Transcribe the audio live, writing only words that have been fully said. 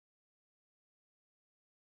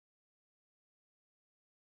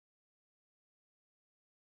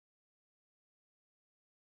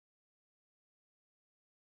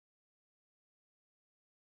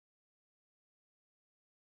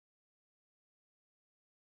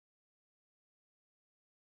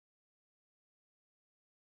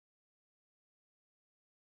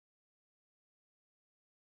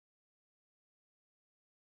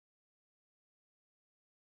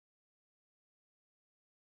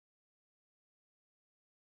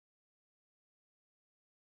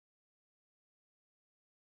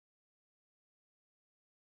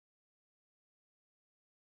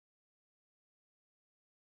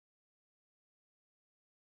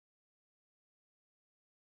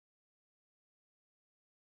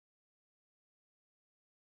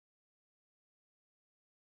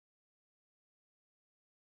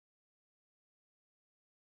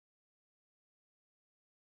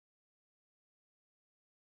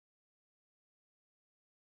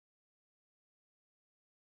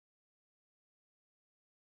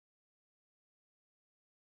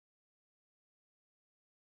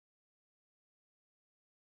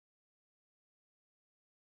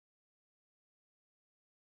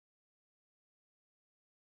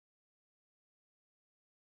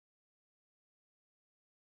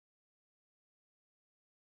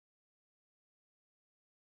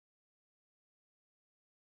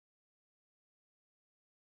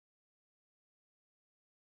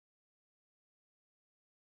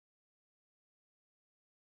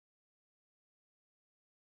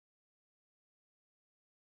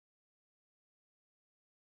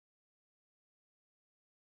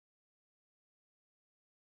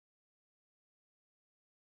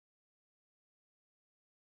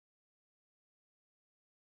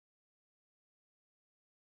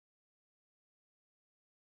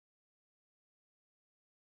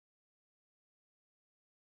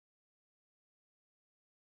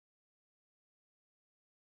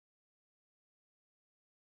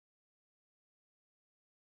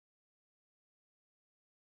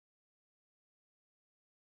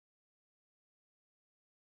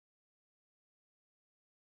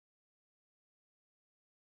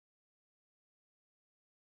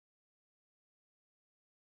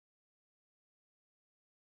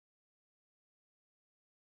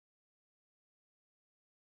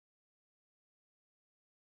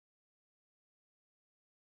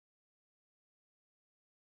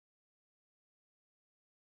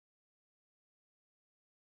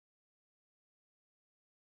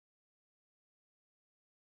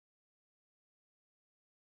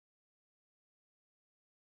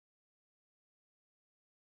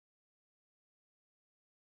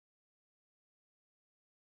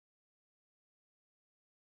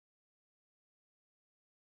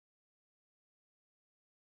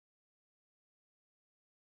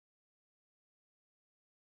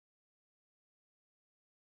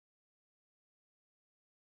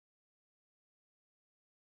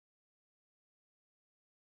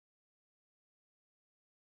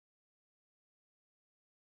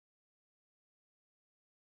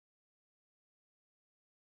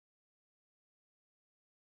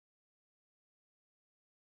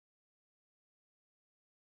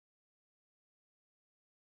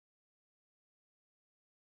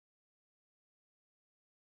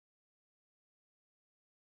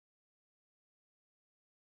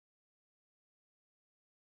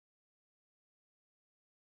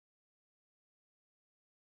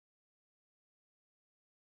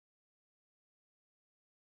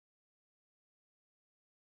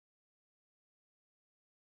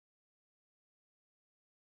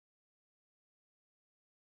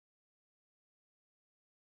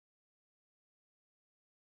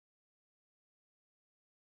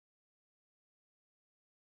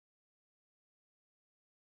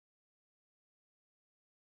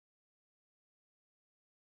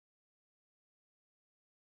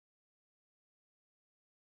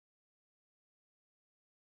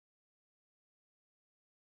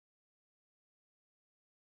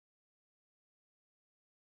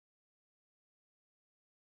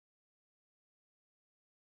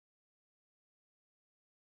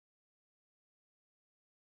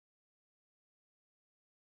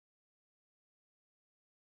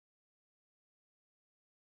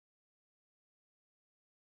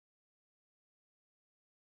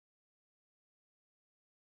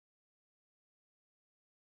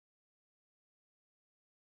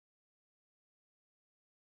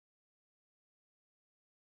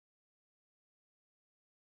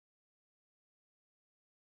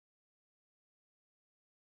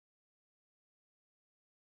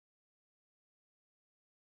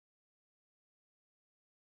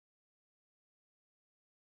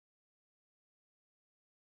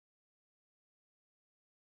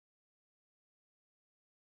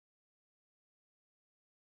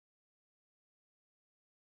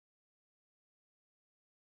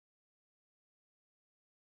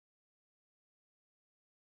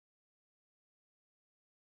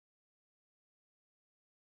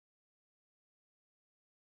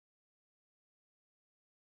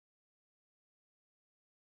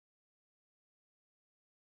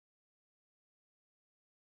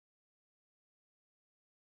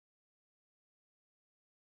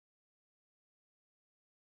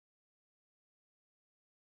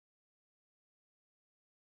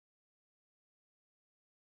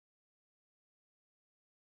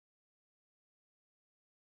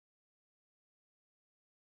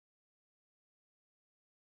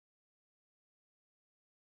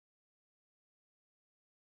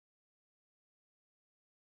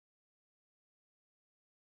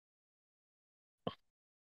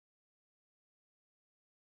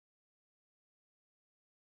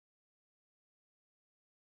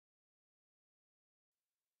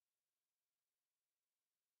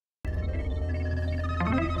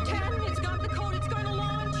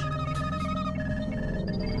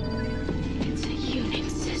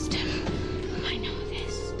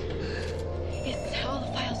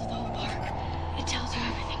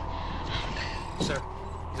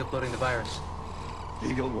uploading the virus.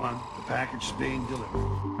 Eagle 1, the package is being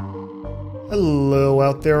delivered. Hello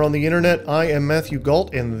out there on the internet, I am Matthew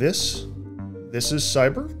Galt, and this is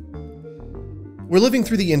Cyber. We're living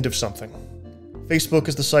through the end of something. Facebook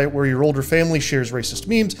is the site where your older family shares racist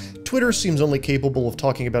memes, Twitter seems only capable of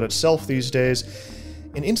talking about itself these days,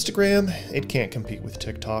 and Instagram, it can't compete with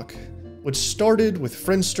TikTok. What started with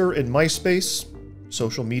Friendster and MySpace,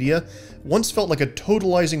 social media, once felt like a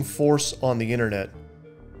totalizing force on the internet.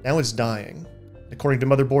 Now it's dying. According to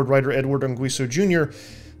Motherboard writer Edward Anguiso Jr.,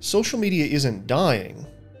 social media isn't dying,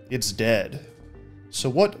 it's dead. So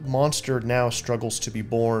what monster now struggles to be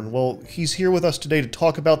born? Well, he's here with us today to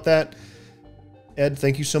talk about that. Ed,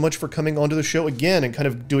 thank you so much for coming onto the show again and kind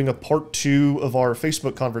of doing a part 2 of our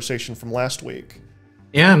Facebook conversation from last week.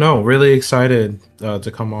 Yeah, no, really excited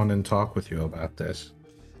to come on and talk with you about this.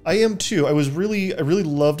 I am too. I really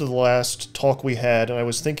loved the last talk we had, and I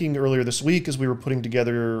was thinking earlier this week as we were putting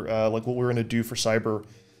together like what we were going to do for Cyber,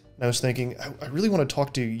 and I was thinking, I really want to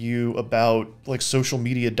talk to you about like social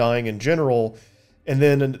media dying in general. And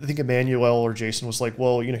then I think Emmanuel or Jason was like,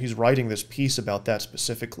 well, you know, he's writing this piece about that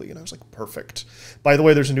specifically. And I was like, perfect. By the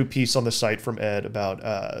way, there's a new piece on the site from Ed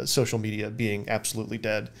about social media being absolutely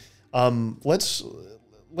dead.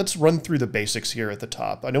 Let's run through the basics here at the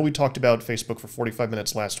top. I know we talked about Facebook for 45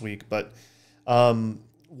 minutes last week, but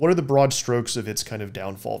what are the broad strokes of its kind of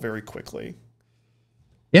downfall very quickly?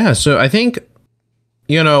 Yeah, so I think,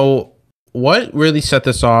 you know, what really set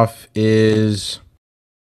this off is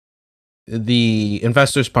the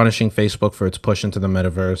investors punishing Facebook for its push into the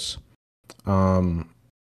metaverse,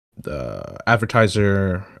 the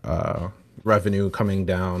advertiser revenue coming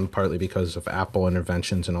down, partly because of Apple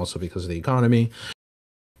interventions and also because of the economy.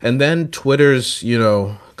 And then Twitter's, you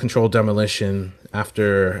know, controlled demolition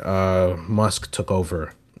after Musk took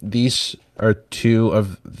over. These are two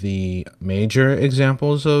of the major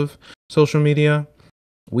examples of social media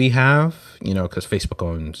we have, you know, because Facebook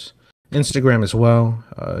owns Instagram as well,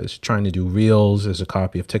 is trying to do Reels as a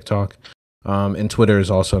copy of TikTok. And Twitter is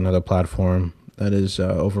also another platform that is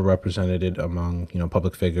overrepresented among, you know,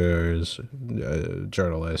 public figures,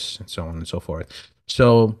 journalists, and so on and so forth.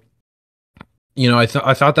 So, you know, I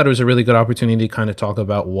thought that it was a really good opportunity to kind of talk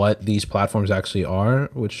about what these platforms actually are,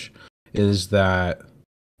 which is that,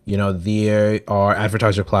 you know, there are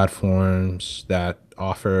advertiser platforms that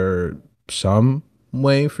offer some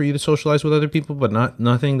way for you to socialize with other people, but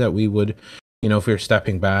nothing that we would, you know, if we were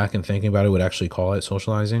stepping back and thinking about it, would actually call it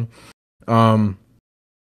socializing. And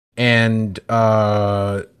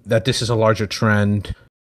that this is a larger trend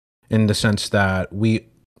in the sense that we,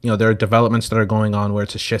 you know, there are developments that are going on where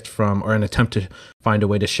it's a shift from, or an attempt to find a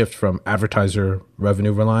way to shift from advertiser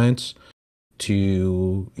revenue reliance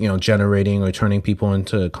to, you know, generating or turning people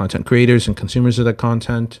into content creators and consumers of that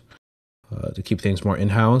content, to keep things more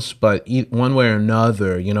in-house. But one way or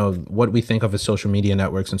another, you know, what we think of as social media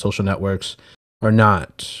networks and social networks are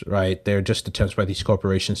not, right? They're just attempts by these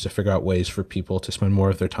corporations to figure out ways for people to spend more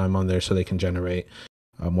of their time on there so they can generate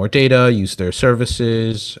more data, use their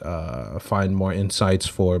services, find more insights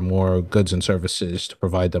for more goods and services to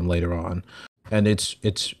provide them later on. And it's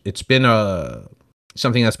been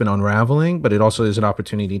something that's been unraveling, but it also is an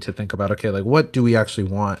opportunity to think about, okay, like what do we actually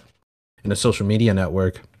want in a social media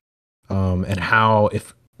network? And how,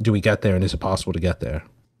 if do we get there, and is it possible to get there?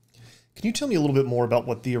 Can you tell me a little bit more about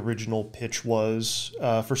what the original pitch was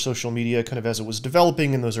for social media, kind of as it was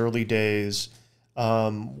developing in those early days?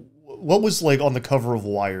 What was like on the cover of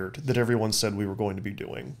Wired that everyone said we were going to be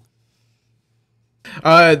doing?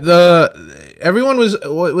 Everyone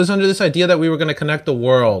was under this idea that we were going to connect the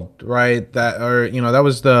world, right? That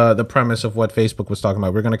was the premise of what Facebook was talking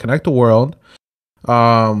about. We're going to connect the world.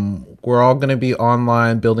 We're all going to be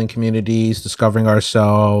online, building communities, discovering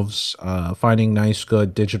ourselves, finding nice,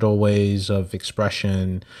 good digital ways of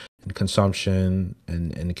expression and consumption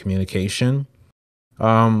and communication.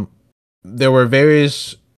 There were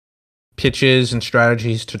various pitches and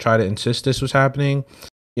strategies to try to insist this was happening.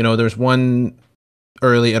 You know, there's one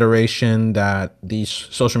early iteration that these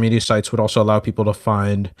social media sites would also allow people to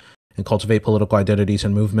find and cultivate political identities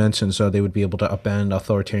and movements, and so they would be able to upend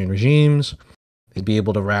authoritarian regimes. They'd be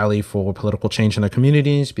able to rally for political change in their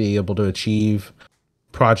communities, be able to achieve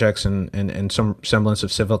projects and some semblance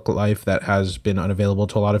of civic life that has been unavailable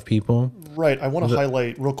to a lot of people. Right. I want to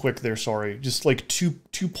highlight real quick there, sorry, just like two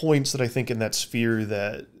points that I think in that sphere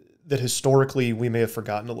that historically we may have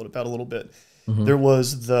forgotten a little bit. Mm-hmm. There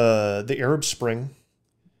was the Arab Spring,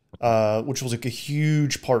 which was like a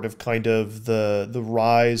huge part of kind of the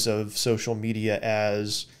rise of social media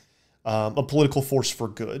as a political force for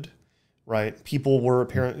good. right? People were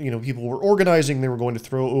people were organizing. They were going to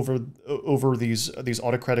throw over these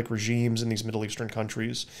autocratic regimes in these Middle Eastern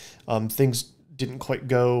countries. Things didn't quite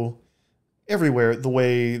go everywhere the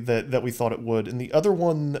way that we thought it would. And the other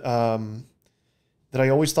one that I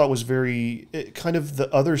always thought was kind of the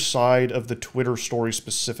other side of the Twitter story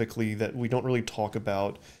specifically that we don't really talk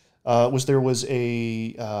about was there was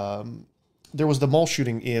the mall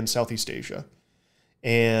shooting in Southeast Asia,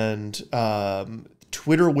 and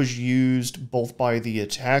Twitter was used both by the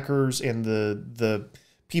attackers and the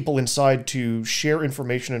people inside to share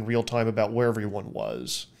information in real time about where everyone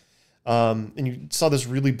was. And you saw this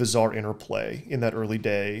really bizarre interplay in that early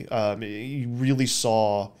day. You really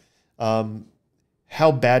saw how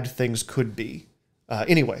bad things could be.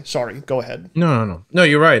 Anyway, sorry, go ahead. No,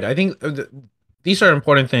 you're right. I think these are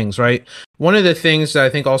important things, right? One of the things that I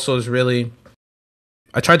think also is really,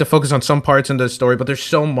 I tried to focus on some parts in the story, but there's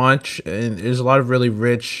so much, and there's a lot of really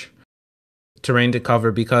rich terrain to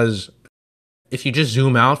cover, because if you just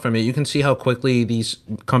zoom out from it, you can see how quickly these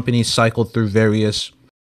companies cycled through various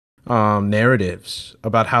narratives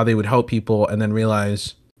about how they would help people, and then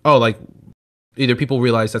realize, oh, like either people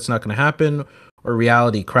realize that's not going to happen, or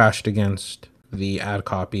reality crashed against the ad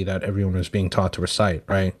copy that everyone was being taught to recite,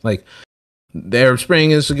 right? Like the Arab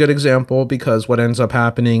Spring is a good example, because what ends up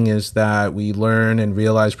happening is that we learn and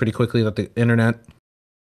realize pretty quickly that the internet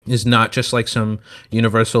is not just like some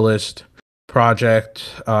universalist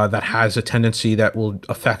project that has a tendency that will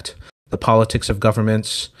affect the politics of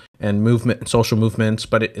governments and social movements,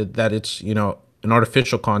 but that it's, you know, an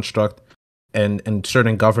artificial construct, and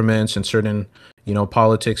certain governments and certain, you know,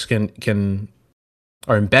 politics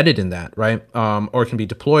are embedded in that, right? Or can be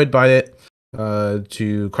deployed by it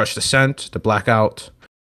to crush dissent, to black out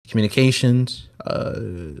communications,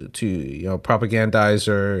 to, you know, propagandize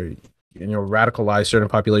or, you know, radicalize certain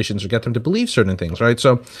populations or get them to believe certain things, right?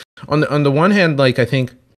 So on the one hand, like, I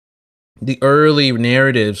think the early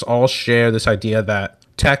narratives all share this idea that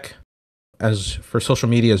tech, as for social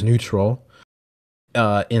media, is neutral,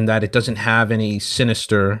 in that it doesn't have any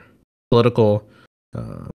sinister political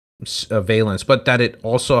valence, but that it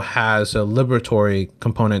also has a liberatory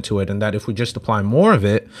component to it, and that if we just apply more of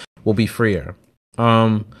it, we'll be freer.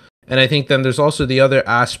 And I think then there's also the other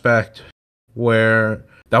aspect where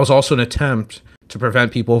that was also an attempt to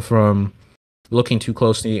prevent people from looking too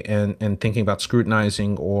closely and thinking about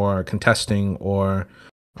scrutinizing or contesting or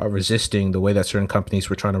resisting the way that certain companies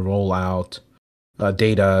were trying to roll out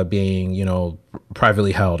data being, you know,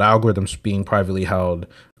 privately held, algorithms being privately held,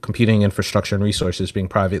 computing infrastructure and resources being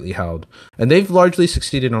privately held. And they've largely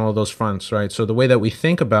succeeded on all those fronts, right? So the way that we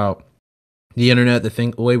think about the internet,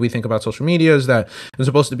 the way we think about social media is that it's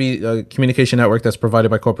supposed to be a communication network that's provided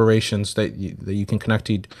by corporations that you can connect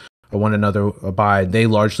to one another by. They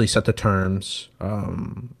largely set the terms,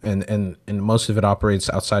 and most of it operates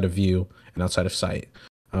outside of view and outside of sight.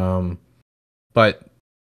 But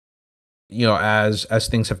you know, as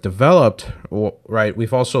things have developed, right,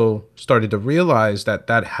 we've also started to realize that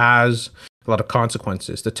that has a lot of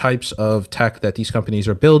consequences. The types of tech that these companies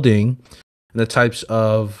are building, and the types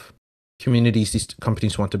of communities these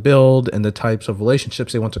companies want to build, and the types of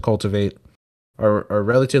relationships they want to cultivate are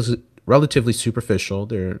relatively superficial.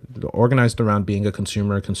 They're organized around being a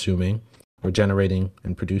consumer, consuming, or generating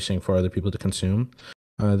and producing for other people to consume.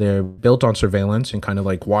 They're built on surveillance and kind of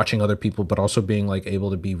like watching other people, but also being like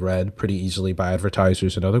able to be read pretty easily by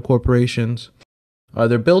advertisers and other corporations.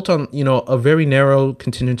 They're built on, you know, a very narrow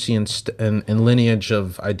contingency and lineage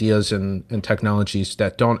of ideas and technologies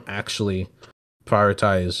that don't actually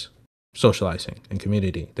prioritize socializing and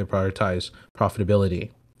community. They prioritize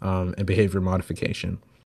profitability and behavior modification.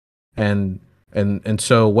 And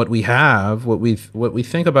so what we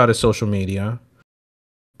think about as social media,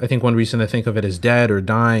 I think one reason I think of it as dead or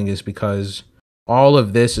dying is because all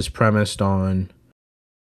of this is premised on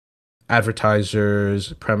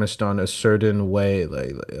advertisers, premised on a certain way,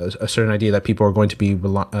 like a certain idea that people are going to be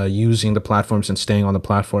using the platforms and staying on the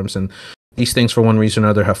platforms. And these things, for one reason or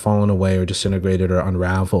another, have fallen away or disintegrated or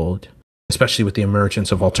unraveled, especially with the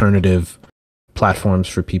emergence of alternative platforms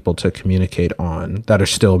for people to communicate on that are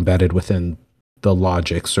still embedded within the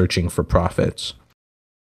logic searching for profits.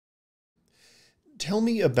 Tell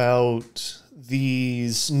me about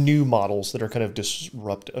these new models that are kind of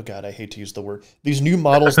oh God, I hate to use the word. These new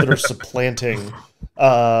models that are supplanting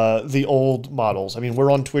the old models. I mean,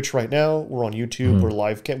 we're on Twitch right now. We're on YouTube. Mm-hmm. We're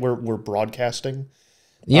live. We're broadcasting.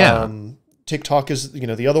 Yeah. TikTok is, you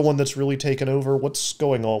know, the other one that's really taken over. What's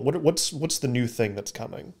going on? What's the new thing that's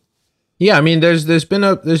coming? Yeah, I mean, there's been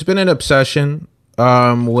an obsession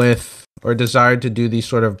with or desire to do these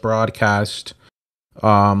sort of broadcast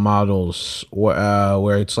models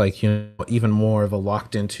where it's like, you know, even more of a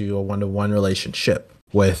locked into a one-to-one relationship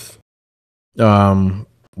with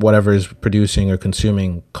whatever is producing or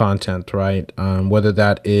consuming content, right? Whether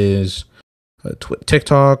that is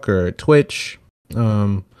TikTok or Twitch,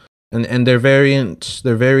 and their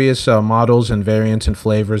various models and variants and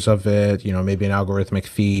flavors of it. You know, maybe an algorithmic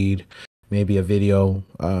feed, maybe a video,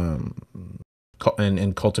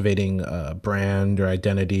 and cultivating a brand or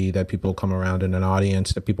identity that people come around in an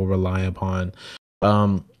audience that people rely upon.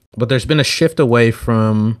 But there's been a shift away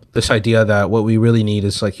from this idea that what we really need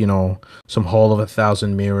is like, you know, some hall of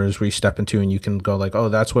 1,000 mirrors where you step into and you can go like, oh,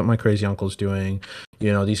 that's what my crazy uncle's doing.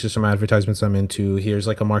 You know, these are some advertisements I'm into. Here's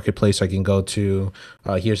like a marketplace I can go to.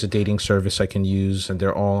 Here's a dating service I can use. And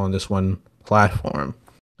they're all on this one platform.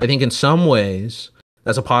 I think in some ways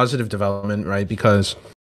that's a positive development, right? Because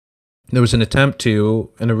there was an attempt to,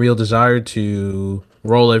 and a real desire to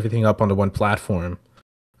roll everything up onto one platform.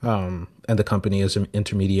 And the company as an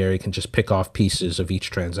intermediary can just pick off pieces of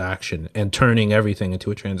each transaction and turning everything into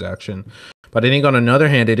a transaction. But I think on another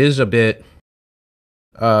hand, it is a bit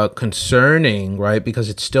concerning, right? Because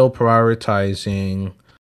it's still prioritizing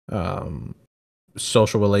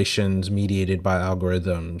social relations mediated by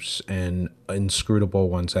algorithms, and inscrutable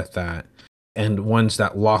ones at that, and ones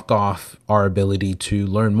that lock off our ability to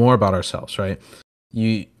learn more about ourselves, right?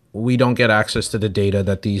 We don't get access to the data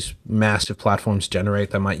that these massive platforms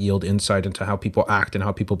generate that might yield insight into how people act and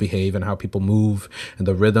how people behave and how people move and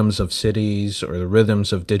the rhythms of cities or the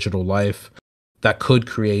rhythms of digital life that could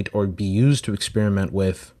create or be used to experiment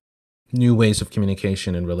with new ways of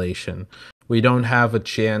communication and relation. We don't have a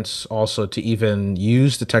chance also to even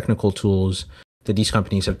use the technical tools that these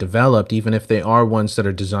companies have developed, even if they are ones that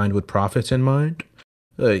are designed with profits in mind.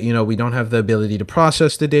 You know, we don't have the ability to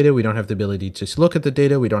process the data. We don't have the ability to look at the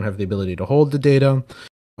data. We don't have the ability to hold the data.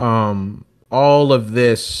 All of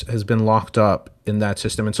this has been locked up in that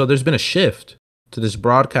system. And so there's been a shift to this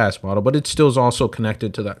broadcast model, but it still is also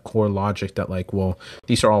connected to that core logic that like, well,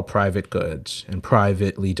 these are all private goods and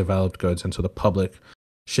privately developed goods. And so the public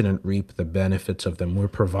shouldn't reap the benefits of them. We're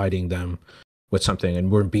providing them with something,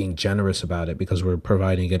 and we're being generous about it because we're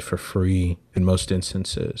providing it for free in most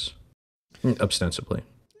instances. Ostensibly.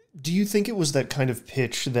 Do you think it was that kind of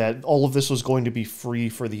pitch that all of this was going to be free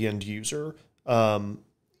for the end user?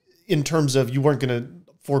 In terms of you weren't going to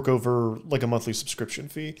fork over like a monthly subscription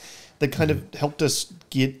fee, that kind of helped us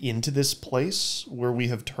get into this place where we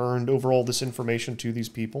have turned over all this information to these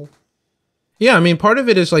people? Yeah, I mean, part of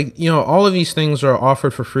it is like, you know, all of these things are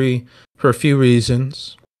offered for free for a few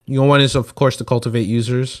reasons. You know, one is, of course, to cultivate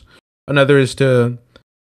users. Another is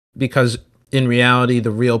because in reality,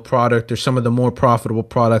 the real product or some of the more profitable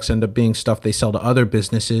products end up being stuff they sell to other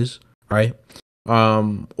businesses, right?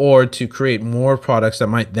 Or to create more products that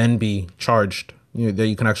might then be charged, you know, that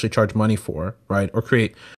you can actually charge money for, right? Or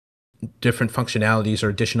create different functionalities or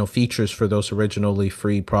additional features for those originally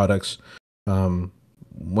free products.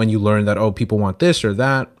 When you learn that, oh, people want this or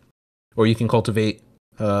that, or you can cultivate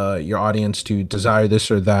your audience to desire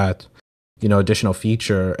this or that, you know, additional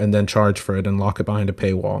feature, and then charge for it and lock it behind a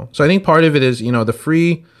paywall. So I think part of it is, you know, the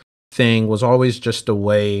free thing was always just a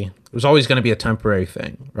way, it was always going to be a temporary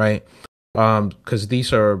thing, right? Because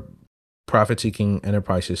these are profit-seeking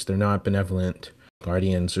enterprises. They're not benevolent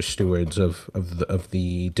guardians or stewards of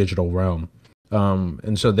the digital realm.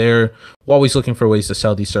 And so they're always looking for ways to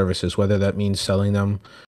sell these services, whether that means selling them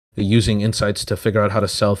using insights to figure out how to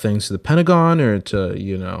sell things to the Pentagon or to,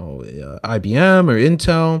 you know, IBM or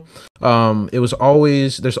Intel. There's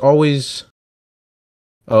always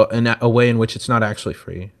a way in which it's not actually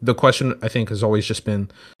free. The question, I think, has always just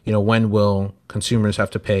been, you know, when will consumers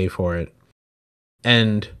have to pay for it?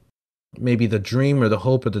 And maybe the dream or the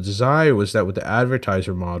hope or the desire was that with the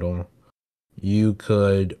advertiser model, you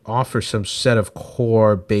could offer some set of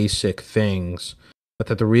core basic things, but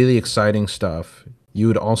that the really exciting stuff, you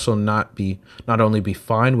would also not only be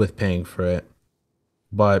fine with paying for it,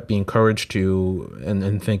 but be encouraged to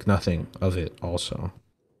and think nothing of it also.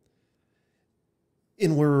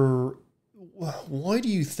 And why do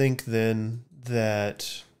you think then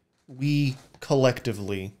that we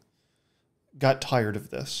collectively got tired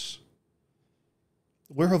of this?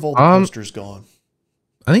 Where have all the posters gone?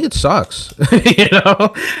 I think it sucks. You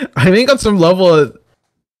know, I think on some level,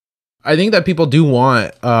 I think that people do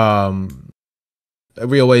want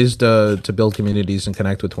real ways to build communities and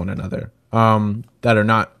connect with one another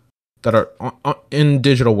that are in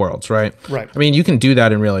digital worlds, right? Right. I mean, you can do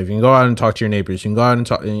that in real life. You can go out and talk to your neighbors. You can go out and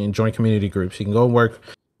talk and join community groups. You can go and work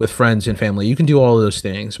with friends and family. You can do all of those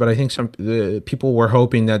things. But I think some people were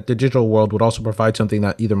hoping that the digital world would also provide something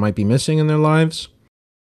that either might be missing in their lives,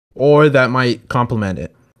 or that might complement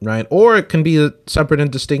it, right? Or it can be a separate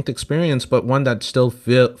and distinct experience, but one that still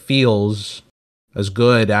feels as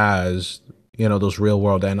good as, you know, those real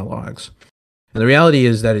world analogs. And the reality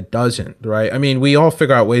is that it doesn't, right? I mean, we all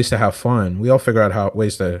figure out ways to have fun. We all figure out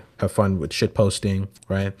ways to have fun with shit posting,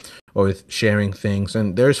 right? Or with sharing things.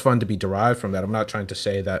 And there's fun to be derived from that. I'm not trying to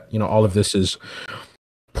say that, you know, all of this is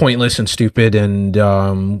pointless and stupid and,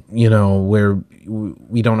 you know, where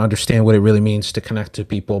we don't understand what it really means to connect to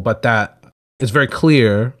people. But that is very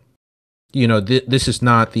clear, you know, this is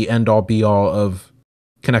not the end all be all of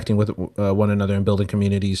connecting with one another and building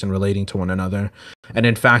communities and relating to one another. And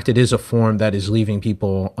in fact, it is a form that is leaving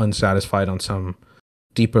people unsatisfied on some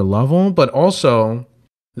deeper level, but also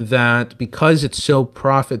that because it's so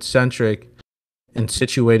profit centric and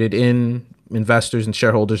situated in investors and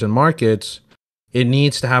shareholders and markets, it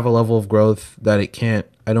needs to have a level of growth that it can't,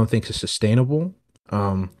 I don't think is sustainable.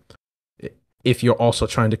 If you're also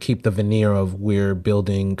trying to keep the veneer of we're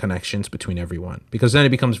building connections between everyone, because then it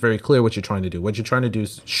becomes very clear what you're trying to do. What you're trying to do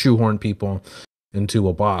is shoehorn people into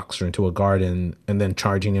a box or into a garden and then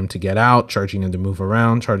charging them to get out, charging them to move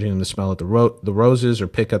around, charging them to smell at the roses or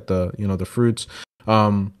pick at the, you know, the fruits.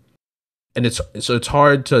 And it's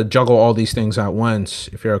hard to juggle all these things at once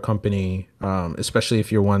if you're a company, especially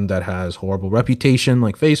if you're one that has horrible reputation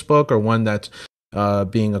like Facebook, or one that's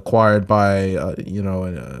being acquired by, you know,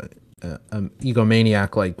 an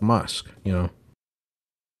egomaniac like Musk, you know?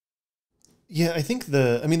 Yeah, I think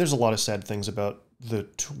there's a lot of sad things about the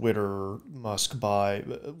Twitter Musk buy.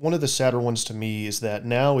 One of the sadder ones to me is that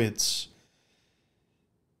now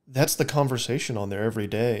that's the conversation on there every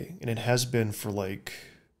day. And it has been for like,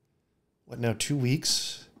 what now, 2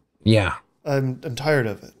 weeks? Yeah. I'm tired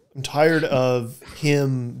of it. I'm tired of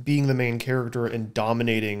him being the main character and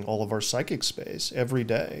dominating all of our psychic space every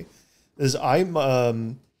day. As I'm,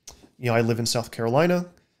 you know, I live in South Carolina.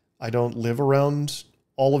 I don't live around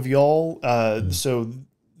all of y'all. So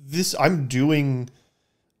I'm doing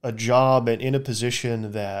a job and in a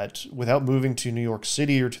position that without moving to New York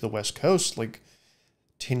City or to the West Coast, like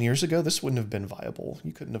 10 years ago, this wouldn't have been viable.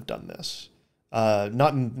 You couldn't have done this.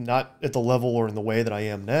 Not at the level or in the way that I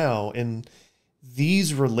am now. And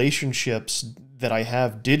these relationships that I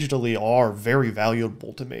have digitally are very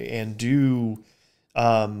valuable to me and do,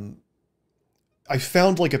 I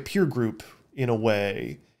found like a peer group in a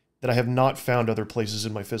way that I have not found other places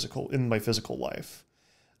in my physical life.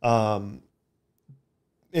 But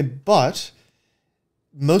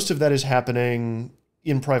most of that is happening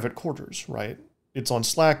in private quarters, right? It's on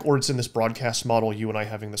Slack, or it's in this broadcast model, you and I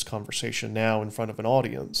having this conversation now in front of an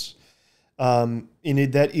audience.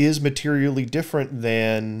 That is materially different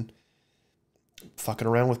than fucking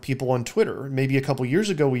around with people on Twitter. Maybe a couple years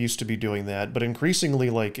ago we used to be doing that, but increasingly,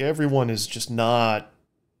 like, everyone is just not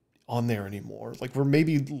on there anymore. Like, we're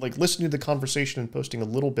maybe like listening to the conversation and posting a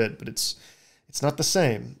little bit, but it's not the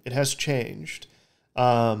same. It has changed.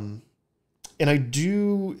 And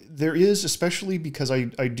there is, especially because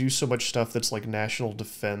I do so much stuff that's like national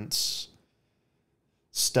defense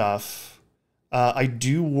stuff. I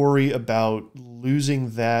do worry about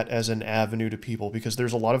losing that as an avenue to people, because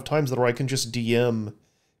there's a lot of times that I can just DM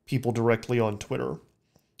people directly on Twitter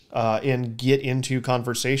and get into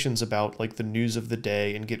conversations about like the news of the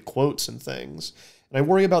day and get quotes and things. And I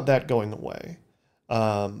worry about that going away.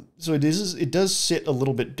 So it does sit a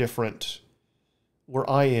little bit different where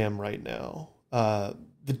I am right now.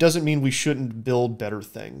 That doesn't mean we shouldn't build better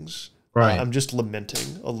things. Right. I'm just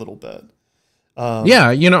lamenting a little bit.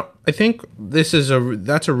 Yeah, you know, I think that's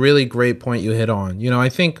a really great point you hit on. You know, I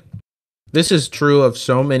think this is true of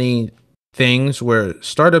so many things where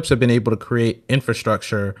startups have been able to create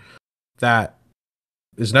infrastructure that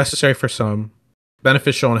is necessary for some,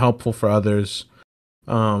 beneficial and helpful for others,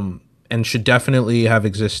 and should definitely have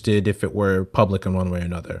existed if it were public in one way or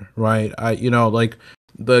another, right? Like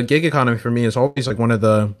the gig economy for me is always like one of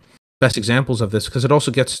the best examples of this, because it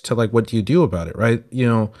also gets to like, what do you do about it, right? You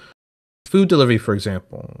know, food delivery, for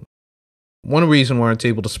example. One reason why it's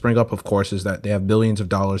able to spring up, of course, is that they have billions of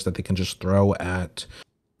dollars that they can just throw at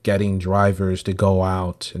getting drivers to go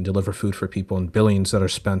out and deliver food for people, and billions that are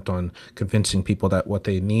spent on convincing people that what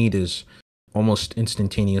they need is almost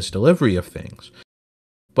instantaneous delivery of things.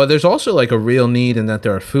 But there's also like a real need in that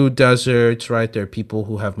there are food deserts, right? There are people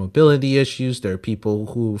who have mobility issues. There are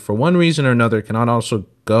people who, for one reason or another, cannot also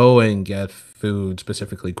go and get food,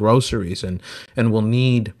 specifically groceries, and will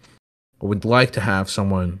need or would like to have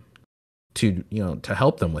someone to, you know, to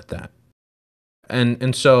help them with that.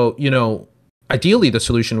 And so, you know, ideally the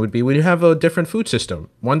solution would be we have a different food system,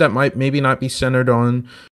 one that might maybe not be centered on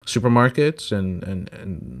supermarkets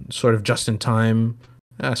and sort of just in time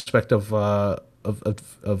aspect of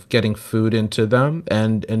of getting food into them,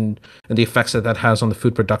 and the effects that that has on the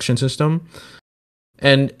food production system,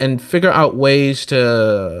 and figure out ways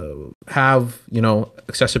to have, you know,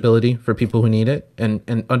 accessibility for people who need it, and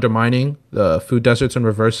undermining the food deserts and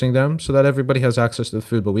reversing them so that everybody has access to the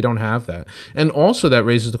food, but we don't have that. And also that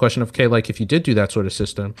raises the question of, okay, like if you did do that sort of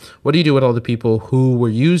system, what do you do with all the people who were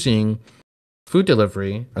using food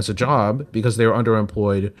delivery as a job because they were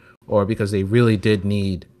underemployed or because they really did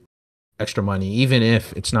need extra money, even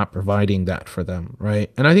if it's not providing that for them,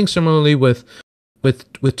 right? And I think similarly with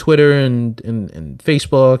Twitter and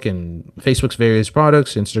Facebook and Facebook's various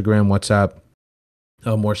products, Instagram, WhatsApp,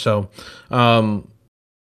 more so,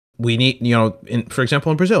 we need, you know, for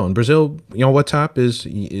example, in Brazil, you know, WhatsApp is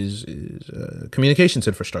communications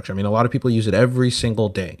infrastructure. I mean, a lot of people use it every single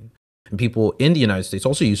day, and people in the United States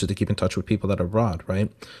also use it to keep in touch with people that are abroad,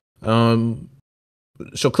 right?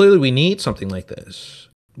 So clearly, we need something like this.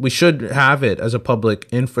 We should have it as a public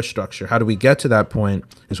infrastructure. How do we get to that point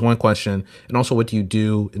is one question. And also, what do you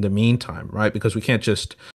do in the meantime, right? Because we can't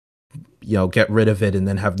just, you know, get rid of it and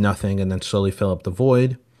then have nothing and then slowly fill up the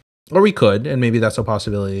void. Or we could, and maybe that's a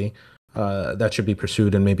possibility that should be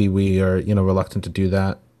pursued. And maybe we are, you know, reluctant to do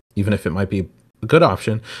that, even if it might be a good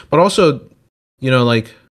option. But also, you know,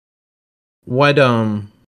 like what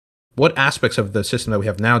aspects of the system that we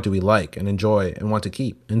have now do we like and enjoy and want to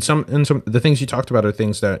keep? And some the things you talked about are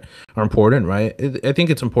things that are important, right? I think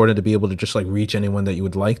it's important to be able to just like reach anyone that you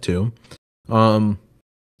would like to, and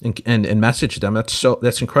message them.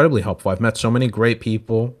 That's incredibly helpful. I've met so many great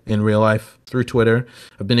people in real life through Twitter.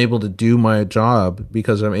 I've been able to do my job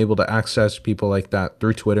because I'm able to access people like that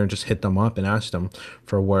through Twitter and just hit them up and ask them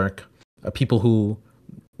for work. People who,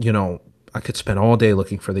 you know, I could spend all day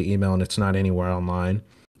looking for the email and it's not anywhere online.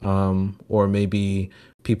 Or maybe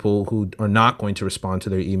people who are not going to respond to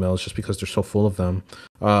their emails just because they're so full of them,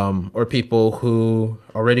 or people who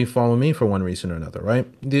already follow me for one reason or another, right?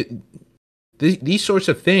 These sorts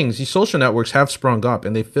of things, these social networks have sprung up,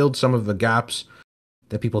 and they filled some of the gaps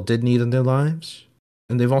that people did need in their lives,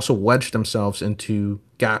 and they've also wedged themselves into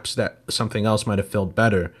gaps that something else might have filled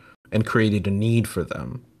better and created a need for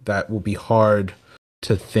them that will be hard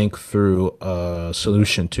to think through a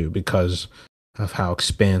solution to because of how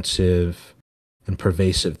expansive and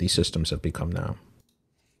pervasive these systems have become now.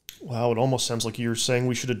 Wow, it almost sounds like you're saying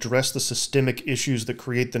we should address the systemic issues that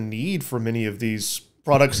create the need for many of these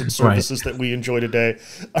products and services that we enjoy today.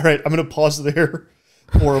 All right, I'm going to pause there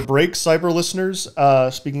for a break. Cyber listeners,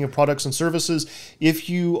 speaking of products and services, if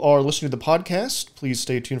you are listening to the podcast, please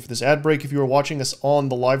stay tuned for this ad break. If you are watching us on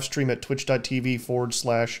the live stream at twitch.tv/Motherboard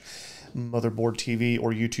TV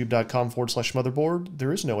or youtube.com/Motherboard,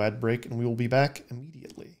 there is no ad break, and we will be back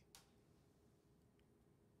immediately.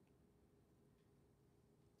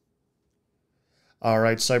 All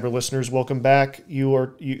right, cyber listeners, welcome back.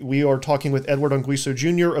 We are talking with Edward Anguiso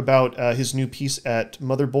Jr. about his new piece at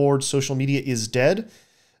Motherboard, Social Media is Dead.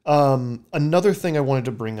 Another thing I wanted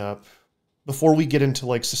to bring up before we get into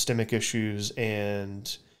like systemic issues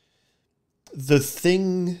and the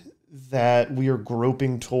thing that we are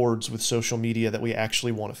groping towards with social media that we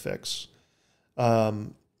actually want to fix.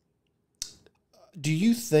 Do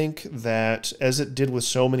you think that, as it did with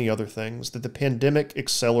so many other things, that the pandemic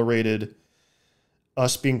accelerated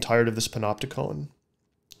us being tired of this panopticon?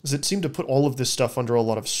 Because it seemed to put all of this stuff under a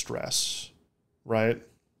lot of stress, right?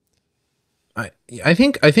 I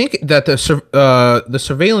think that the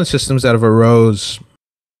surveillance systems that have arose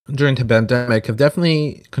during the pandemic have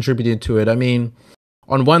definitely contributed to it. I mean,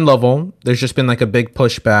 on one level, there's just been like a big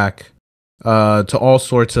pushback to all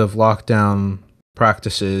sorts of lockdown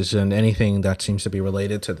practices and anything that seems to be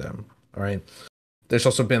related to them. All right. There's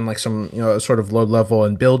also been like some, you know, sort of low level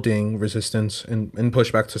and building resistance and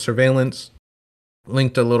pushback to surveillance,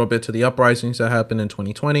 linked a little bit to the uprisings that happened in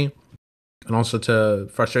 2020, and also to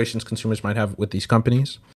frustrations consumers might have with these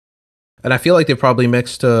companies. And I feel like they probably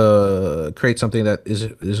mixed to create something that is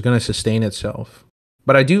going to sustain itself.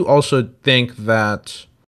 But I do also think that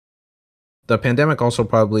the pandemic also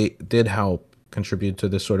probably did help contribute to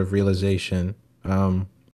this sort of realization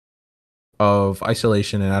of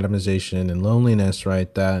isolation and atomization and loneliness,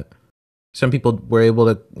 right? That some people were able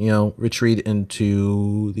to, you know, retreat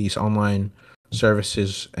into these online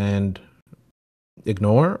services and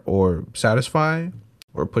ignore or satisfy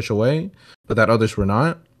or push away, but that others were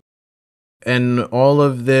not. And all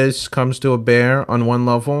of this comes to a bear on one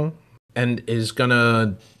level and is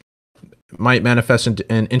might manifest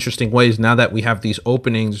in interesting ways now that we have these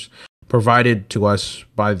openings provided to us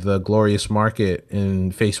by the glorious market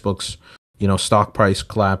in Facebook's, you know, stock price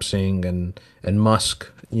collapsing and Musk,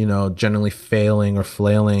 you know, generally failing or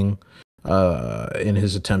flailing in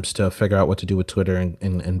his attempts to figure out what to do with Twitter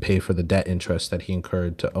and pay for the debt interest that he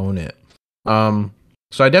incurred to own it.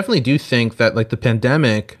 So I definitely do think that like the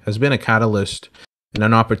pandemic has been a catalyst and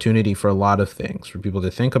an opportunity for a lot of things for people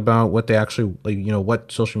to think about what they actually like,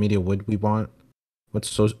 what social media would we want, what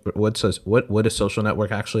would a social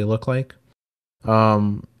network actually look like,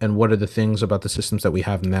 and what are the things about the systems that we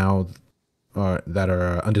have now that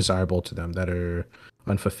are undesirable to them, that are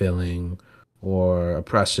unfulfilling or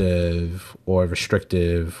oppressive or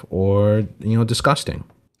restrictive or disgusting.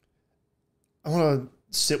 I want to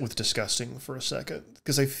sit with disgusting for a second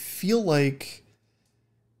because I feel like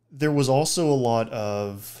there was also a lot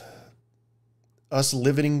of us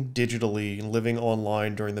living digitally and living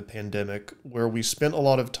online during the pandemic where we spent a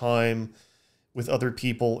lot of time with other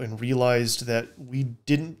people and realized that we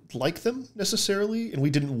didn't like them necessarily and we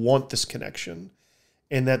didn't want this connection,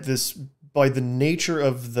 and that this, by the nature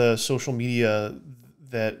of the social media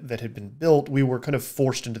that had been built, we were kind of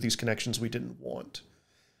forced into these connections we didn't want.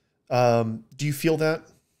 Do you feel that?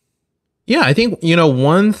 Yeah, I think,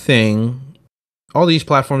 one thing, all these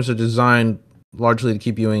platforms are designed largely to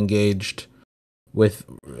keep you engaged with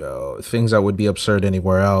things that would be absurd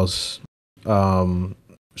anywhere else,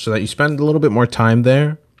 so that you spend a little bit more time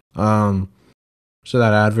there, so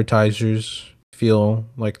that advertisers feel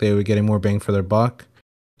like they were getting more bang for their buck,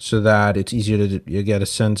 so that it's easier to you get a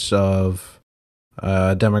sense of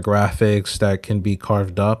demographics that can be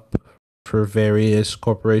carved up for various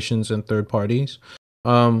corporations and third parties.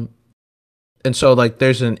 And so like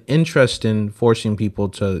there's an interest in forcing people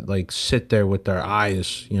to like sit there with their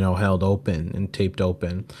eyes, held open and taped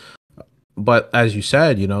open. But as you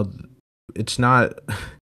said, it's not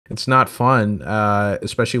it's not fun,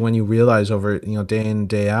 especially when you realize over, day in,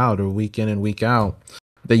 day out, or week in and week out,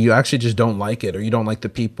 that you actually just don't like it, or you don't like the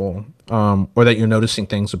people, or that you're noticing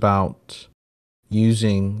things about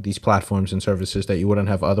using these platforms and services that you wouldn't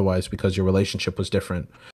have otherwise because your relationship was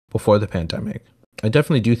different before the pandemic. I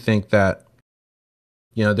definitely do think that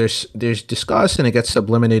there's disgust, and it gets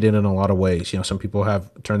sublimated in a lot of ways. Some people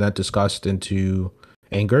have turned that disgust into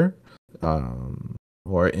anger,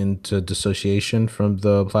 or into dissociation from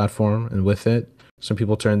the platform and with it. Some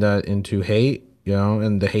people turn that into hate,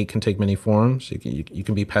 and the hate can take many forms. You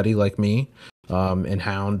can be petty like me, and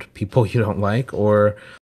hound people you don't like, or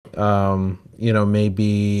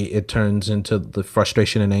maybe it turns into the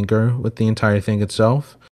frustration and anger with the entire thing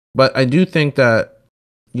itself. But I do think that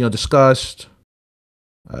disgust,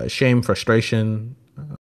 shame, frustration,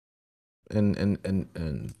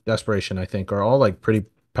 and desperation, I think, are all like pretty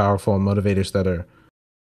powerful motivators that are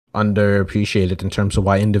underappreciated in terms of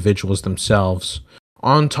why individuals themselves,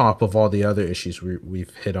 on top of all the other issues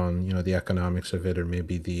we've hit on, the economics of it, or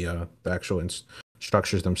maybe the actual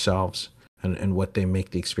structures themselves and what they make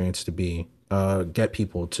the experience to be, get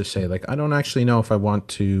people to say like, I don't actually know if I want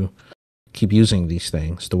to keep using these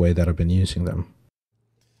things the way that I've been using them.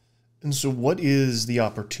 And so what is the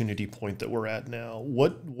opportunity point that we're at now?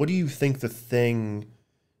 What do you think the thing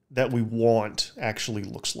that we want actually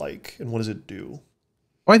looks like, and what does it do?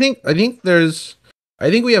 Well, I think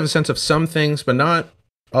we have a sense of some things, but not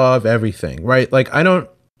of everything, right? Like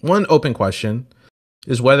one open question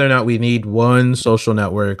is whether or not we need one social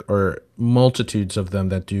network or multitudes of them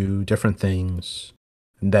that do different things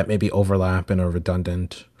and that maybe overlap and are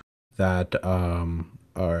redundant, that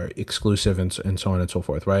are exclusive and so on and so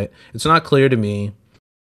forth, right? It's not clear to me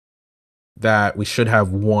that we should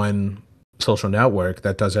have one social network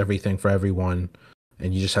that does everything for everyone,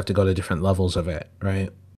 and you just have to go to different levels of it, right?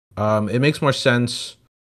 It makes more sense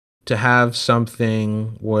to have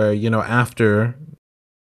something where, after,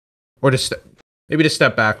 or maybe to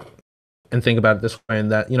step back and think about it this way,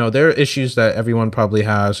 and that, there are issues that everyone probably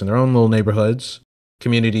has in their own little neighborhoods,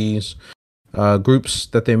 communities, groups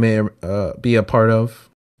that they may be a part of.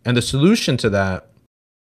 And the solution to that,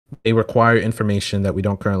 they require information that we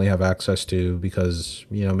don't currently have access to because,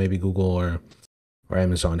 maybe Google or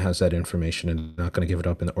Amazon has that information and not going to give it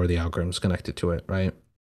up, or the algorithm's connected to it, right?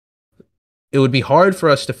 It would be hard for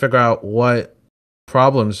us to figure out what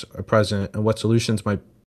problems are present and what solutions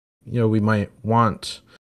we might want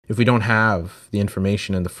if we don't have the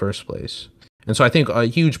information in the first place. And so I think a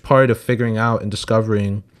huge part of figuring out and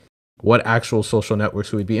discovering what actual social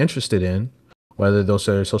networks we'd be interested in, whether those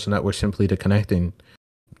are social networks simply to connecting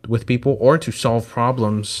with people or to solve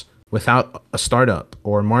problems without a startup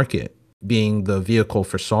or market being the vehicle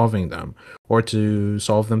for solving them, or to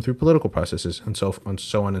solve them through political processes and so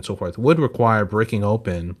on and so forth, would require breaking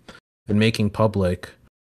open and making public,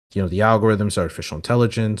 the algorithms, artificial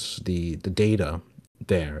intelligence, the data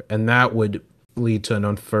there. And that would lead to an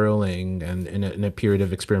unfurling and in a period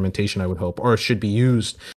of experimentation, I would hope, or should be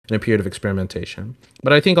used in a period of experimentation.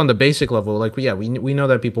 But I think on the basic level, like, yeah, we know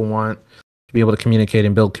that people want to be able to communicate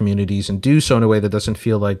and build communities and do so in a way that doesn't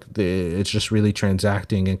feel like it's just really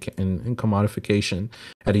transacting and commodification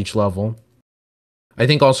at each level. I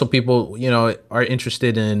think also people, are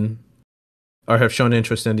interested in or have shown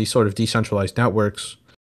interest in these sort of decentralized networks,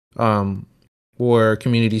 where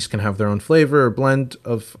communities can have their own flavor or blend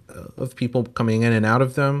of people coming in and out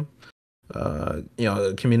of them. A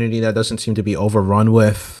community that doesn't seem to be overrun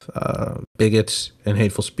with bigots and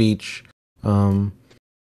hateful speech.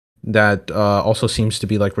 That also seems to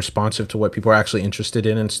be like responsive to what people are actually interested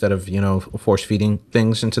in, instead of force feeding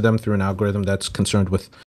things into them through an algorithm that's concerned with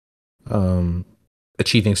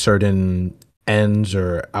achieving certain ends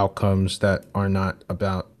or outcomes that are not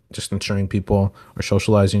about just ensuring people are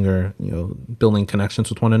socializing or building connections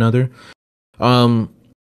with one another.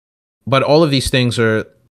 But all of these things are,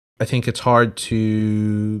 I think it's hard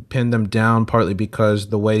to pin them down, partly because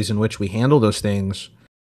the ways in which we handle those things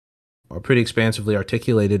are pretty expansively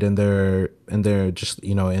articulated in their just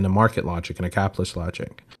in a market logic and a capitalist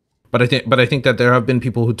logic. But I think that there have been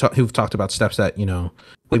people who've talked about steps that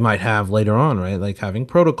we might have later on, right? Like having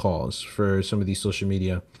protocols for some of these social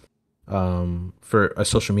media, for a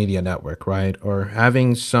social media network, right? Or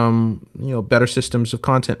having some better systems of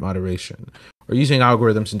content moderation, or using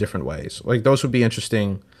algorithms in different ways. Like those would be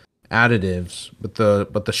interesting additives, but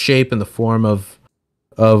the shape and the form of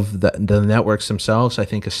the networks themselves, I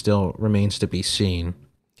think, still remains to be seen.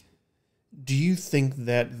 Do you think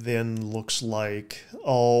that then looks like,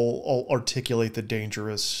 I'll articulate the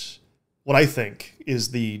dangerous, what I think is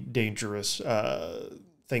the dangerous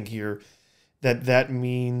thing here, that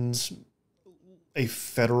means a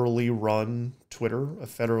federally run Twitter, a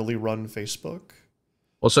federally run Facebook?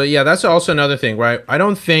 Well, so yeah, that's also another thing, right? I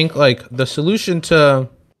don't think like the solution to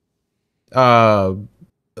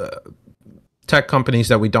tech companies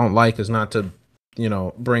that we don't like is not to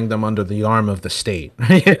bring them under the arm of the state.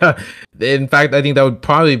 In fact, I think that would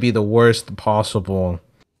probably be the worst possible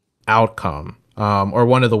outcome, or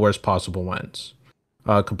one of the worst possible ones,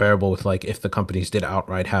 comparable with like if the companies did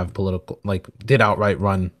outright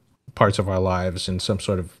run parts of our lives in some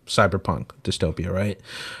sort of cyberpunk dystopia, right?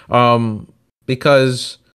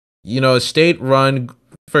 Because a state-run,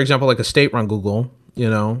 for example, like a state-run Google,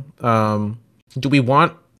 do we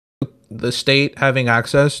want the state having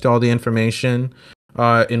access to all the information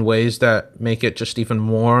in ways that make it just even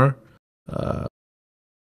more,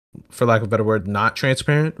 for lack of a better word, not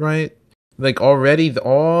transparent, right? Like already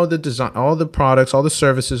all the design, all the products, all the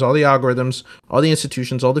services, all the algorithms, all the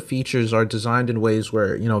institutions, all the features are designed in ways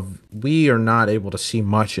where we are not able to see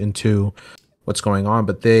much into what's going on,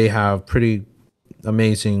 but they have pretty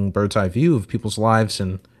amazing bird's eye view of people's lives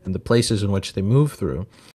and the places in which they move through.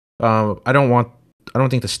 I don't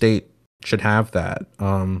think the state should have that.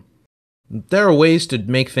 There are ways to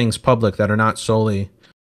make things public that are not solely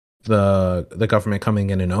the government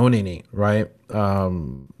coming in and owning it, right?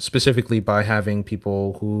 Specifically by having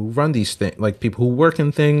people who run these things, like people who work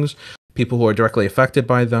in things, people who are directly affected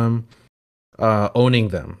by them, owning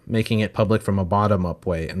them, making it public from a bottom-up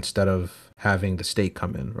way instead of having the state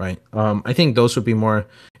come in, right? I think those would be more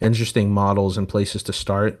interesting models and places to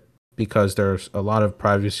start, because there's a lot of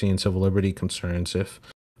privacy and civil liberty concerns if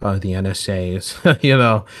the NSA is,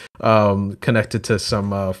 connected to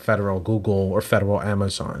some federal Google or federal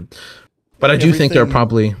Amazon. But I do think there are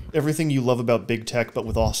probably everything you love about big tech, but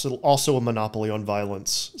with also a monopoly on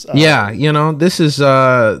violence. This is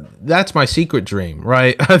that's my secret dream,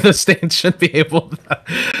 right? The state should be able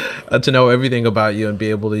to know everything about you and be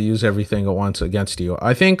able to use everything at once against you.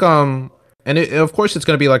 I think, and of course, it's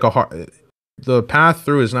going to be like the path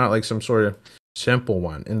through is not like some sort of simple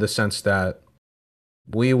one, in the sense that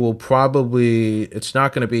we will probably, it's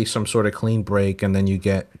not going to be some sort of clean break and then you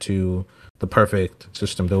get to the perfect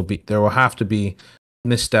system. There will have to be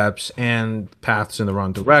missteps and paths in the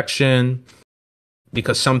wrong direction,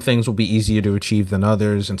 because some things will be easier to achieve than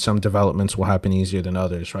others, and some developments will happen easier than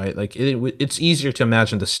others, right? Like it's easier to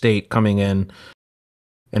imagine the state coming in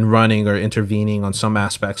and running or intervening on some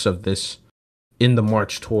aspects of this in the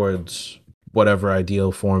march towards whatever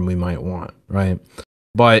ideal form we might want, right?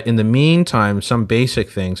 But in the meantime, some basic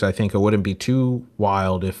things, I think it wouldn't be too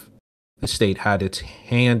wild if the state had its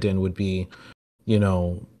hand in, would be,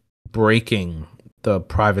 breaking the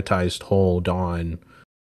privatized hold on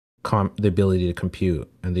the ability to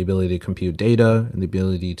compute, and the ability to compute data, and the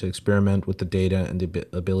ability to experiment with the data, and the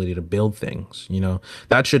ability to build things.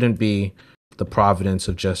 That shouldn't be the providence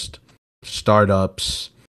of just startups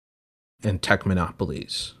and tech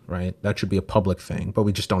monopolies, right? That should be a public thing, but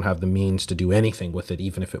we just don't have the means to do anything with it,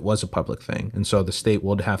 even if it was a public thing. And so the state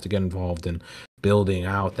would have to get involved in building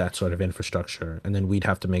out that sort of infrastructure, and then we'd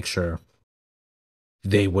have to make sure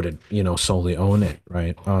they would, solely own it,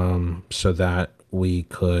 right? So that we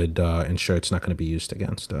could ensure it's not going to be used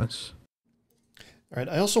against us. All right.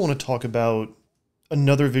 I also want to talk about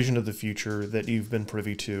another vision of the future that you've been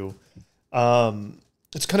privy to.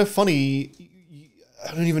 It's kind of funny.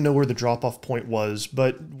 I don't even know where the drop-off point was,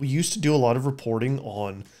 but we used to do a lot of reporting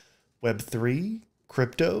on Web3,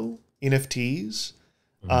 crypto, NFTs,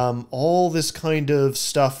 all this kind of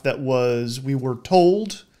stuff that we were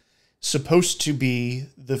told, supposed to be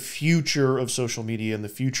the future of social media and the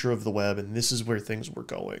future of the web, and this is where things were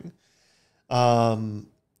going. Then,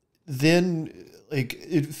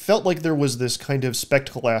 it felt like there was this kind of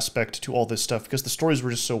spectacle aspect to all this stuff because the stories were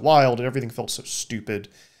just so wild and everything felt so stupid.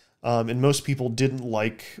 And most people didn't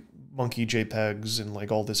like monkey JPEGs and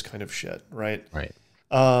like all this kind of shit, right? Right.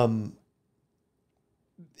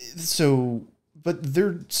 So, but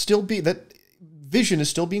that vision is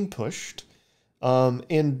still being pushed.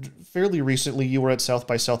 And fairly recently, you were at South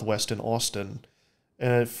by Southwest in Austin,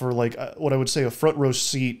 for like what I would say a front row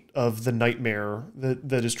seat of the nightmare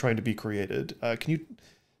that is trying to be created. Can you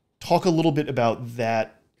talk a little bit about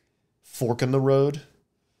that fork in the road?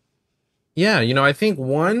 Yeah, I think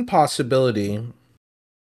one possibility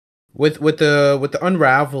with the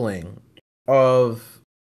unraveling of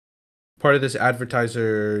part of this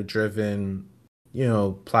advertiser driven,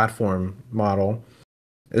 platform model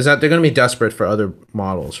is that they're going to be desperate for other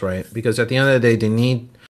models, right? Because at the end of the day,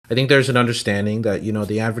 I think there's an understanding that,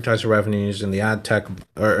 the advertiser revenues and the ad tech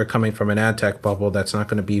are coming from an ad tech bubble that's not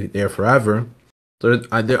going to be there forever.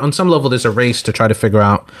 On some level, there's a race to try to figure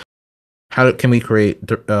out how can we create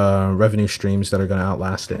revenue streams that are going to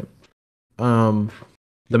outlast it.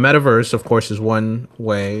 The metaverse, of course, is one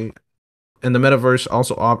way. And the metaverse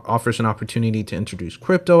also offers an opportunity to introduce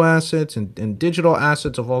crypto assets and digital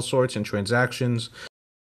assets of all sorts and transactions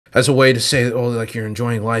as a way to say, like you're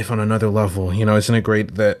enjoying life on another level. Isn't it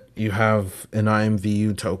great that you have an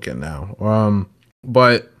IMVU token now?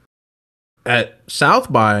 But at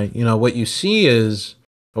South by, what you see is,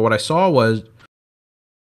 or what I saw was,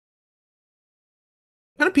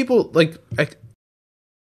 kind of people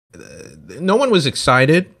no one was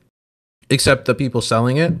excited except the people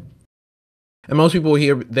selling it, and most people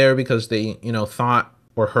were there because they thought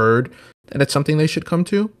or heard that it's something they should come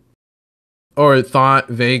to, or thought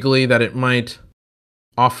vaguely that it might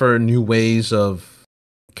offer new ways of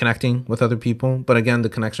connecting with other people. But again, the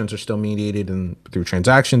connections are still mediated through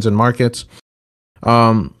transactions and markets.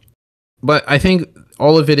 But I think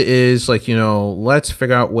all of it is let's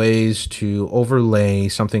figure out ways to overlay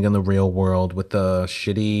something in the real world with the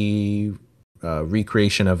shitty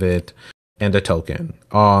recreation of it and a token,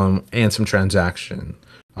 and some transaction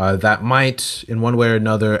that might, in one way or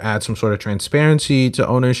another, add some sort of transparency to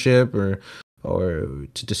ownership or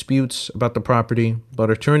to disputes about the property, but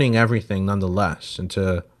are turning everything nonetheless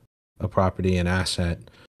into a property, an asset,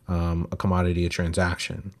 a commodity, a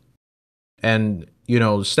transaction. And,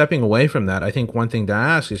 stepping away from that, I think one thing to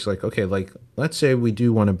ask is let's say we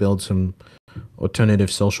do want to build some alternative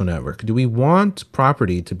social network. Do we want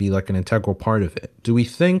property to be like an integral part of it? Do we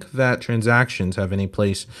think that transactions have any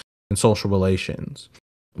place in social relations?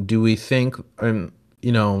 Do we think,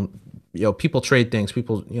 people trade things,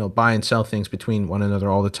 people, buy and sell things between one another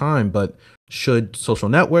all the time, but should social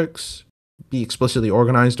networks be explicitly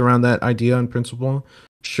organized around that idea and principle?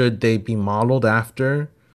 Should they be modeled after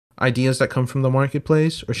ideas that come from the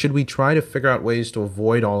marketplace? Or should we try to figure out ways to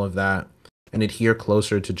avoid all of that and adhere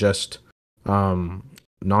closer to just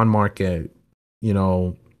non-market,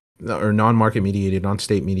 or non-market mediated,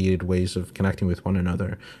 non-state mediated ways of connecting with one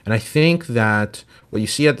another? And I think that what you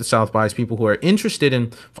see at the South by is people who are interested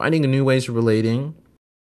in finding new ways of relating,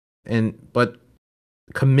 but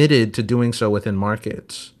committed to doing so within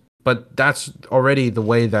markets. But that's already the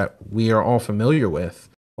way that we are all familiar with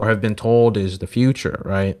or have been told is the future,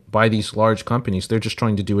 right? By these large companies. They're just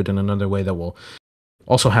trying to do it in another way that will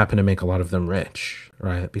also happen to make a lot of them rich,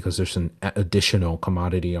 right? Because there's an additional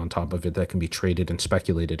commodity on top of it that can be traded and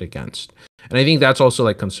speculated against. And I think that's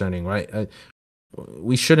also concerning, right?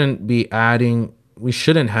 We shouldn't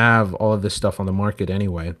have all of this stuff on the market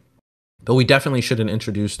anyway. But we definitely shouldn't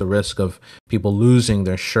introduce the risk of people losing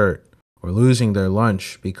their shirt or losing their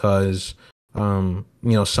lunch because,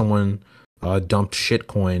 someone dumped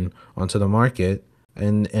shitcoin onto the market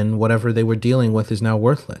and whatever they were dealing with is now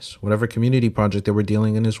worthless. Whatever community project they were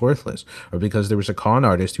dealing in is worthless, or because there was a con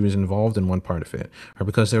artist who was involved in one part of it, or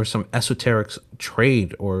because there was some esoteric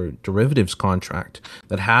trade or derivatives contract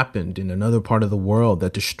that happened in another part of the world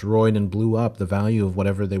that destroyed and blew up the value of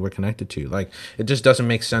whatever they were connected to. Like, it just doesn't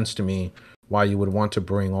make sense to me why you would want to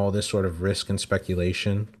bring all this sort of risk and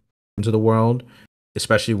speculation into the world,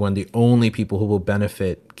 especially when the only people who will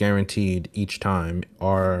benefit guaranteed each time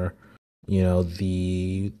are, you know,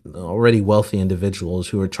 the already wealthy individuals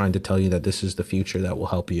who are trying to tell you that this is the future that will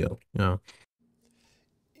help you. You know?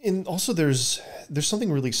 And also there's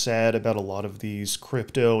something really sad about a lot of these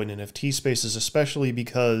crypto and NFT spaces, especially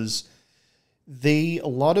because a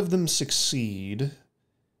lot of them succeed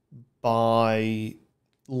by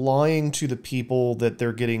lying to the people that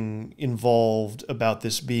they're getting involved about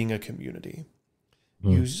this being a community.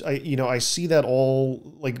 I see that all,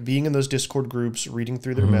 like, being in those Discord groups, reading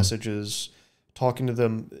through their messages, talking to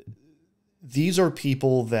them. These are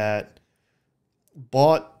people that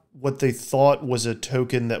bought what they thought was a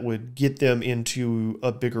token that would get them into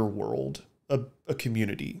a bigger world, a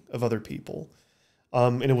community of other people.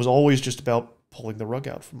 And it was always just about pulling the rug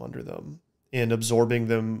out from under them and absorbing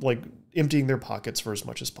them, like emptying their pockets for as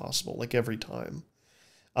much as possible, like every time.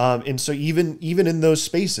 And so even in those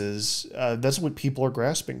spaces, that's what people are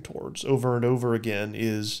grasping towards over and over again,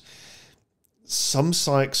 is some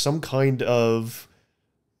kind of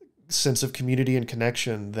sense of community and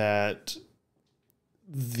connection that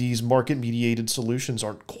these market-mediated solutions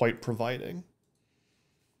aren't quite providing.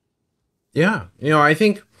 Yeah, I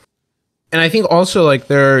think also, like,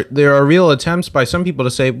 there are real attempts by some people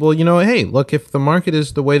to say, well, hey, look, if the market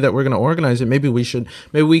is the way that we're going to organize it, maybe we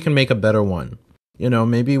can make a better one.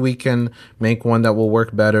 Maybe we can make one that will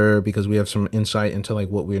work better because we have some insight into, like,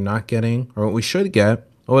 what we're not getting or what we should get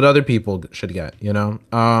or what other people should get,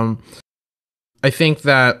 I think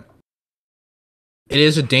that it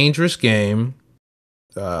is a dangerous game,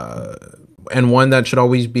 and one that should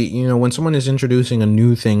always be, when someone is introducing a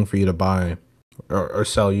new thing for you to buy or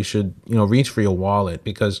sell, you should, reach for your wallet,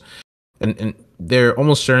 because and they're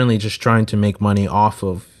almost certainly just trying to make money off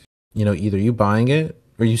of, either you buying it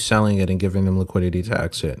or you selling it and giving them liquidity to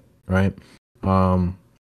exit, right?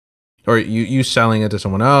 Or you selling it to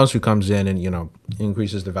someone else who comes in and,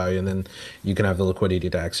 increases the value, and then you can have the liquidity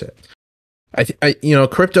to exit.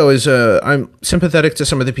 Crypto is I'm sympathetic to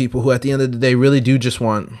some of the people who at the end of the day really do just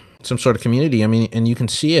want some sort of community. I mean, and you can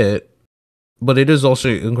see it, but it is also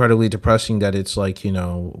incredibly depressing that it's like,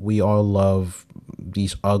 we all love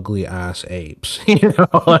these ugly ass apes,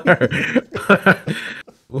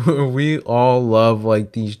 we all love,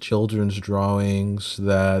 like, these children's drawings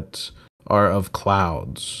that are of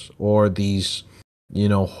clouds, or these,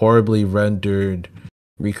 horribly rendered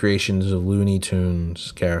recreations of Looney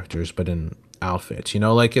Tunes characters, but in outfits,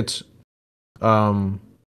 like, it's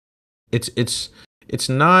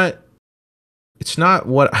not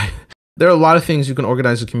what there are a lot of things you can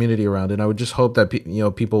organize a community around, and I would just hope that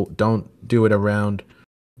people don't do it around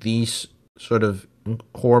these sort of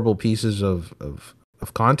horrible pieces of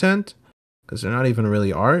content, because they're not even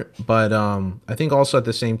really art. But I think also at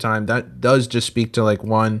the same time that does just speak to, like,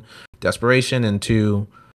 one, desperation, and two,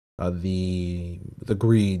 the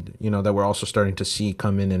greed, that we're also starting to see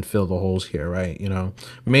come in and fill the holes here, right?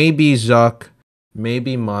 Maybe Zuck,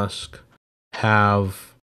 maybe Musk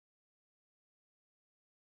have,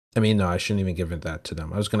 no, I shouldn't even give it that to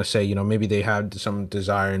them. I was going to say, maybe they had some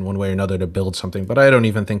desire in one way or another to build something, but I don't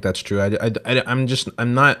even think that's true.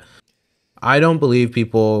 I don't believe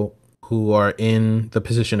people who are in the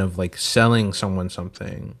position of, like, selling someone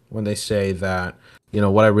something when they say that,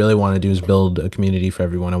 what I really want to do is build a community for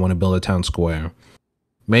everyone. I want to build a town square.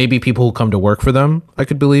 Maybe people who come to work for them, I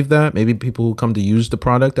could believe that. Maybe people who come to use the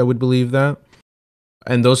product, I would believe that.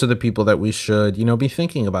 And those are the people that we should, be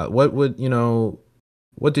thinking about. What would,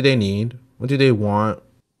 what do they need? What do they want?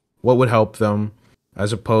 What would help them?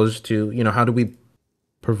 As opposed to, how do we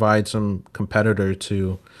provide some competitor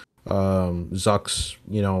to Zuck's,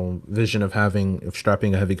 vision of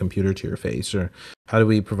strapping a heavy computer to your face? Or how do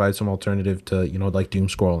we provide some alternative to, like, doom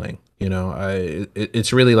scrolling?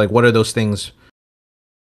 It's really like, what are those things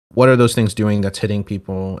doing that's hitting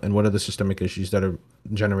people, and what are the systemic issues that are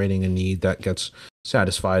generating a need that gets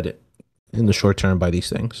satisfied in the short term by these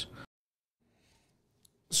things?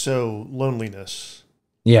 So, loneliness.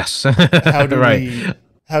 Yes. How do Right.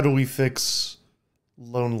 how do we fix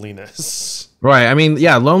loneliness? Right. I mean,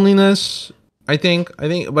 yeah, loneliness, I think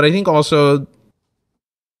also,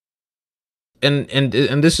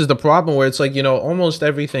 and this is the problem where it's like, almost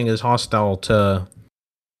everything is hostile to,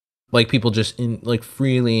 like, people just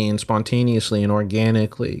freely and spontaneously and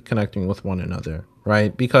organically connecting with one another.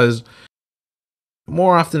 right? Because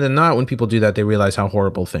more often than not, when people do that, they realize how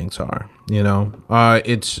horrible things are. You know,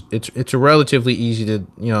 it's relatively easy to,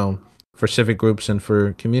 you know, for civic groups and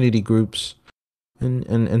for community groups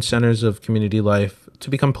and centers of community life to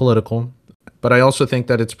become political. But I also think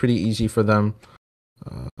that it's pretty easy for them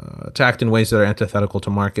to act in ways that are antithetical to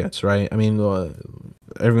markets, right? I mean,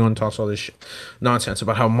 everyone talks all this nonsense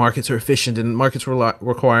about how markets are efficient and markets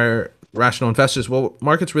require rational investors. Well,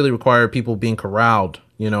 markets really require people being corralled,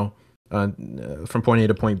 you know, from point A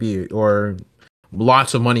to point B, or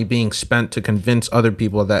lots of money being spent to convince other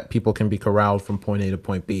people that people can be corralled from point A to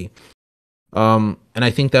point B. And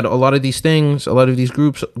I think that a lot of these things, a lot of these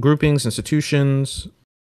groupings, institutions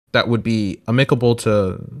that would be amicable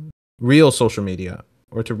to real social media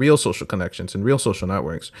or to real social connections and real social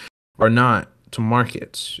networks are not to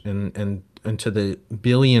markets and to the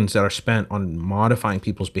billions that are spent on modifying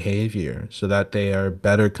people's behavior so that they are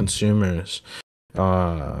better consumers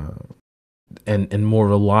and more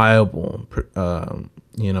reliable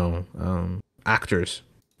actors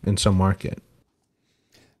in some market.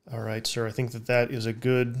 All right, sir. I think that is a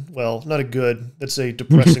good, well, not a good, that's a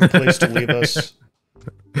depressing place to leave us.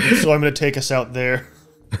 So I'm going to take us out there.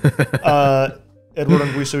 Edward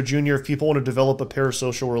Anguiso Jr., if people want to develop a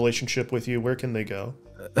parasocial relationship with you, where can they go?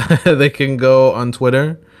 They can go on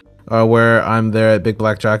Twitter, where I'm there at Big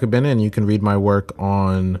Black Jacobin, and you can read my work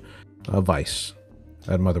on Vice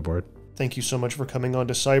at Motherboard. Thank you so much for coming on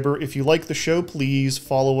to Cyber. If you like the show, please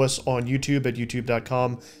follow us on YouTube at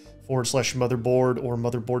youtube.com/Motherboard or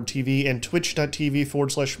Motherboard TV, and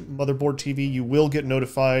twitch.tv/Motherboard TV. You will get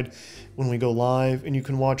notified when we go live, and you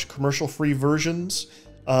can watch commercial-free versions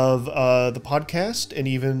of the podcast and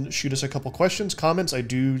even shoot us a couple questions, comments. I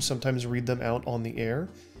do sometimes read them out on the air.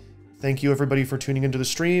 Thank you, everybody, for tuning into the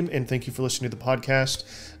stream, and thank you for listening to the podcast.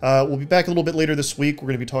 We'll be back a little bit later this week. We're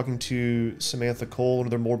going to be talking to Samantha Cole,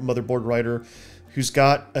 another Motherboard writer, who's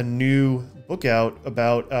got a new book out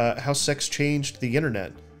about how sex changed the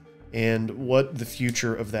internet and what the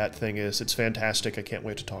future of that thing is. It's fantastic. I can't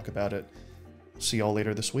wait to talk about it. See y'all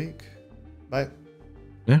later this week. Bye.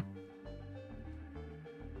 Yeah.